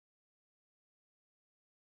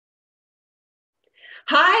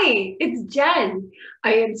Hi, it's Jen.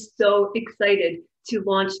 I am so excited to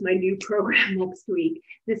launch my new program next week,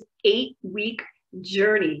 this 8-week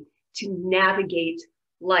journey to navigate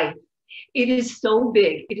life. It is so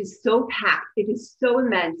big, it is so packed, it is so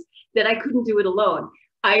immense that I couldn't do it alone.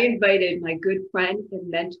 I invited my good friend and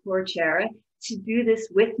mentor, Chara, to do this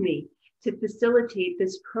with me, to facilitate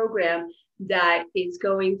this program that is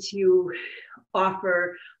going to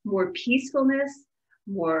offer more peacefulness,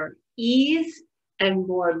 more ease, and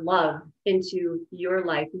more love into your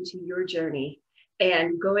life, into your journey,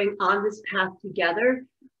 and going on this path together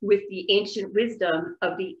with the ancient wisdom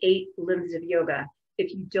of the 8 limbs of yoga.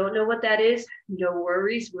 If you don't know what that is, no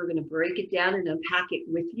worries. We're going to break it down and unpack it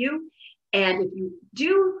with you. And if you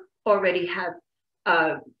do already have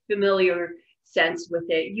a familiar sense with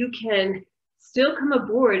it, you can still come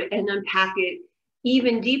aboard and unpack it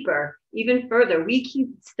even deeper, even further. We keep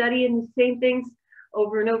studying the same things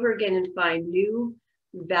over and over again and find new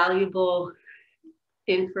valuable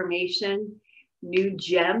information, new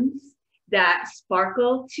gems that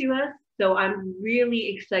sparkle to us. So I'm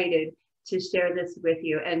really excited to share this with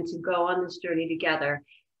you and to go on this journey together.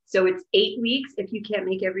 So it's 8 weeks. If you can't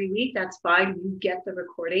make every week, that's fine. You get the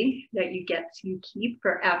recording that you get to keep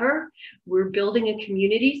forever. We're building a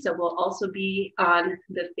community, so we'll also be on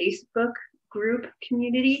the Facebook group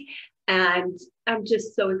community. And I'm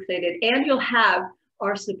just so excited. And you'll have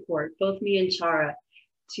our support, both me and Chara,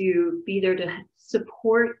 to be there to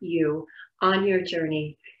support you on your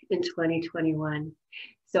journey in 2021.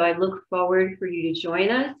 So I look forward for you to join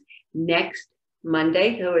us next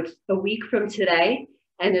Monday. So it's a week from today,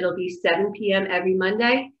 and it'll be 7 p.m. every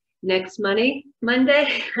Monday. Next Monday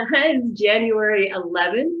is January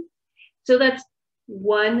 11th. So that's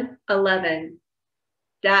 1/11.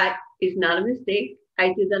 That is not a mistake.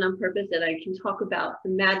 I did that on purpose, and I can talk about the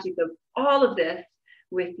magic of all of this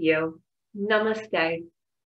with you. Namaste.